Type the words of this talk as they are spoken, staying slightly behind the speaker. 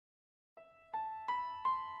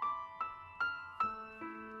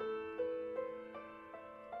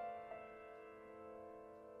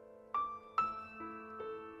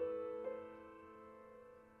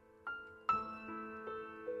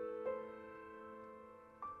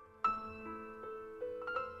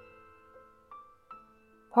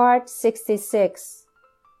Part 66.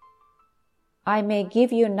 I may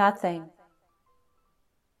give you nothing.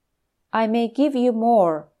 I may give you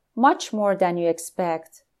more, much more than you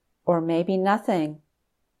expect, or maybe nothing.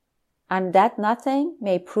 And that nothing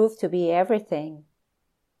may prove to be everything.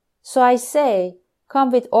 So I say, come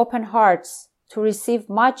with open hearts to receive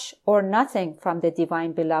much or nothing from the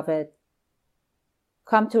Divine Beloved.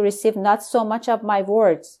 Come to receive not so much of my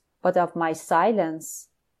words, but of my silence.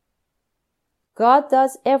 God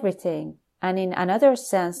does everything, and in another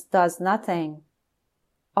sense does nothing.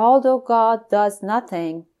 Although God does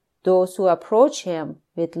nothing, those who approach Him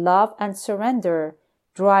with love and surrender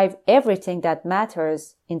drive everything that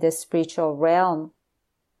matters in the spiritual realm.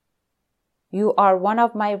 You are one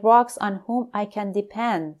of my rocks on whom I can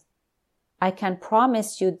depend. I can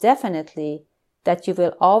promise you definitely that you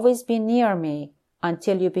will always be near me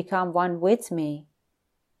until you become one with me.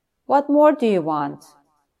 What more do you want?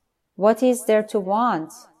 What is there to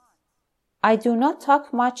want? I do not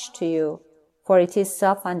talk much to you, for it is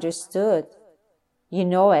self-understood. You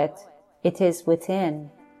know it. It is within.